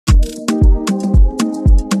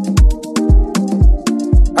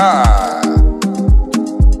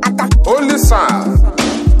Holysam.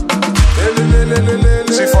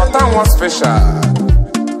 She for time was special.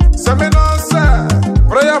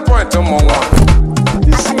 Prayer point to Mongo.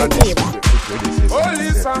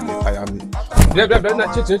 Holysam.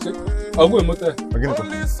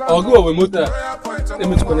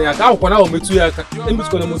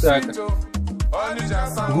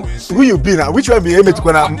 Who you be now? Which one be able to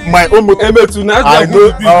go my own motor? I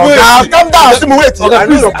know. Calm down. Wait. I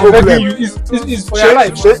know your problem. It's for your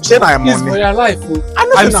life. Share my money. It's for your life.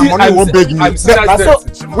 I'm saying money won't beg me. I'm seeing that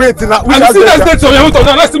debt. Wait. I'm seeing that debt. So you want to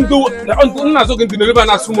let him do. I'm not talking to the river.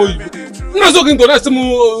 Not sumo you. I'm not talking to let him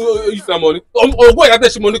use the money. Or go and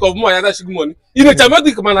dash money. Or more and dash money. In a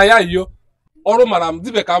dramatic manner, you. Or madam,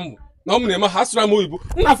 dibe kamu. No me ma hasra mo ibu.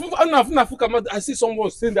 I see someone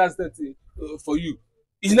saying that for you.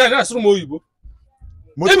 It's not hasra mo ibu.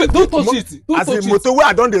 Don't touch it. Don't touch it. As a motor where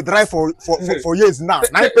I don't dey drive for years now.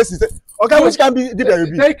 9 persons. Okay, which can be dibe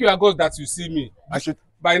be. Thank you, God, that you see me. I should.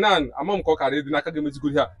 By now, I'm on cock already. I can't get me to go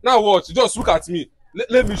here. Now watch. Just look at me.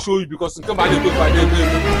 Let me show you because come by the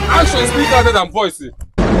action speak louder than voice.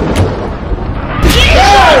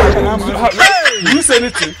 You say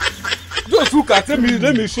anything? Just look at me.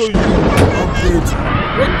 Let me show you.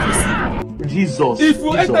 Jesus. If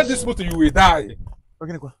you enter this motor, you will die.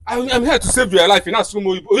 I'm here to save your life.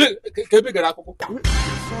 Sorry.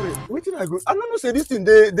 Waiting I go. I don't know. Say this thing.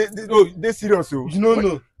 They serious. You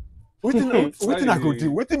know. Waiting I go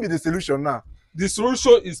do. Waiting be the solution now. The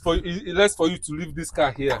solution is less for you to leave this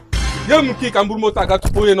car here. You can motor got to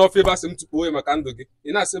put enough favors to put him a candle.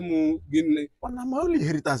 You know, my only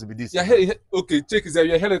inheritance be this. Okay, check is your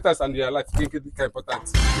inheritance and your life. Think it's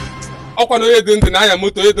important. Okano ye didn't deny a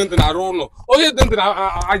motor, you didn't deny Rono. Oh, you didn't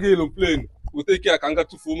deny a yellow plane. We take care, I can get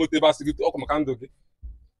to full motor to get to Okamacando.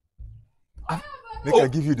 Make I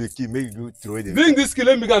give you the key, make you throw it. Bring this key,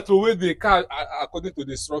 let me throw away the car according to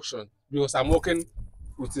the instruction. Because I'm working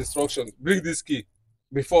with instruction. Bring this key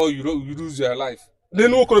before you lose your life. They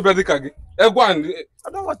know I don't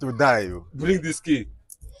want to die. Bring this key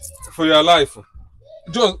for your life.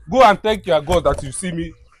 Just go and thank your God that you see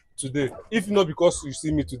me today. If not because you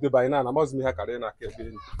see me today by now, I must be a carena.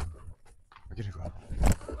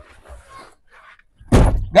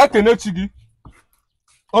 That can chigi.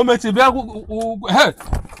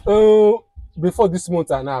 Before this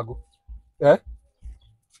month and now go.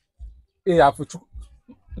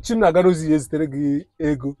 Chimnagarozi is telling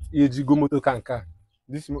ego, ego motor canka.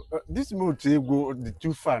 This month go the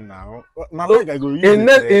too far now.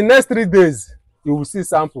 In next 3 days, you will see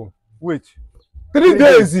sample. Wait. 3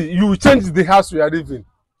 days, you will change the house we are living.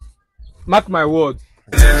 Mark my word.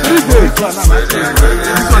 3 days. This one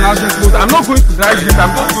has been closed. I'm not going to drive it.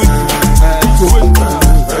 I'm not going to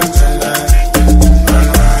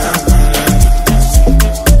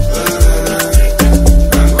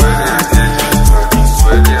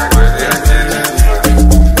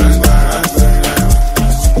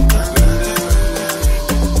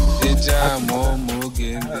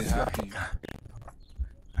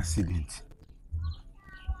accident.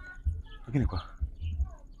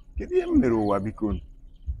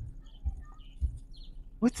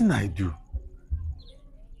 What can I do?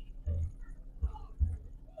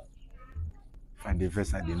 Find the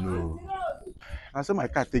verse I didn't know. I saw my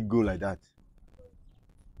car take go like that.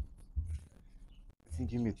 I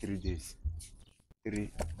think give me 3 days.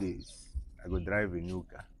 3 days. I go drive a new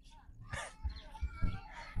car.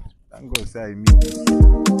 Thank God say I meet this.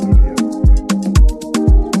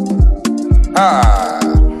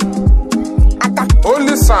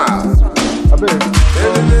 Holysam.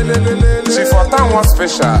 She for time was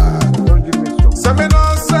special. Don't give me some.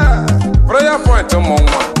 Prayer point to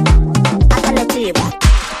Mongo.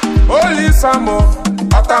 Holysam.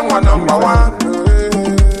 Atangwa #1.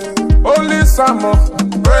 Holysam.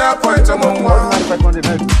 Prayer point to Mongo.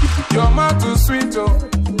 Your mouth too sweet.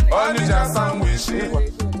 Only just some wishing.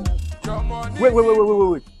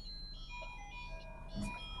 Wait.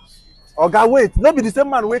 Oga, wait. Not be the same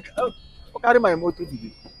man. Wake up. Carry my motor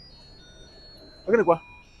today. Okay, what?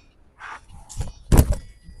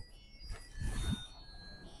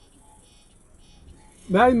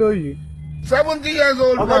 May I know you? 70 years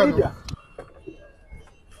old man.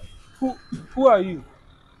 Who are you?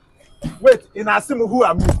 Wait, in Asimu, who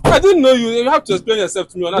am I? I didn't know you. You have to explain yourself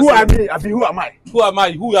to me. Who am I? Who am I? Who am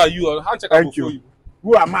I? Who are you? Thank you.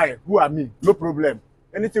 Who am I? Who am I? No problem.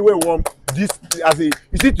 Anything we want, this as a you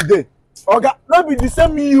see today. Oga, not be the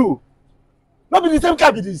same me you. Not be the same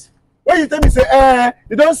car be this. When you tell me say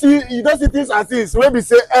you don't see things as this. When we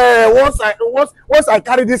say once I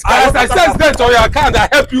carry this car. I sense that on your car and I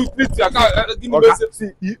help you treat your car. Give me okay.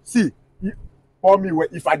 See For me,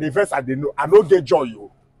 if I divest, I know. I don't get joy,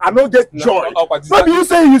 yo. I don't get joy. What do you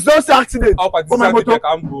say it's just accident? For my motor.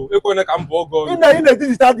 In the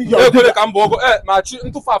digital video. Machi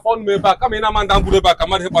into far phone me back. I'm in a man down back.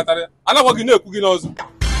 I'm at Hepatare. I know what you know cooking us.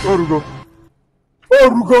 Oh,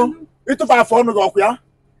 Rugo. It's far phone go here.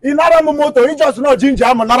 In another motor, he just not ginger.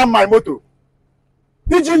 I'm not my motor.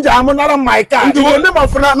 The ginger, I'm not my car. You will never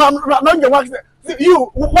find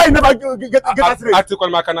you. Why never get accident? I took on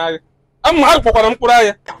my canal. I'm hard for what I'm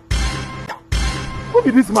crying. Who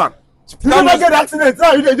be this man? You never get accident.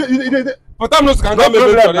 But I'm not going to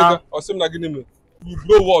be or something like him. You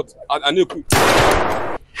blow what? And you cook.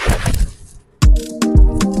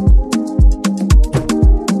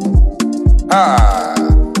 Ah.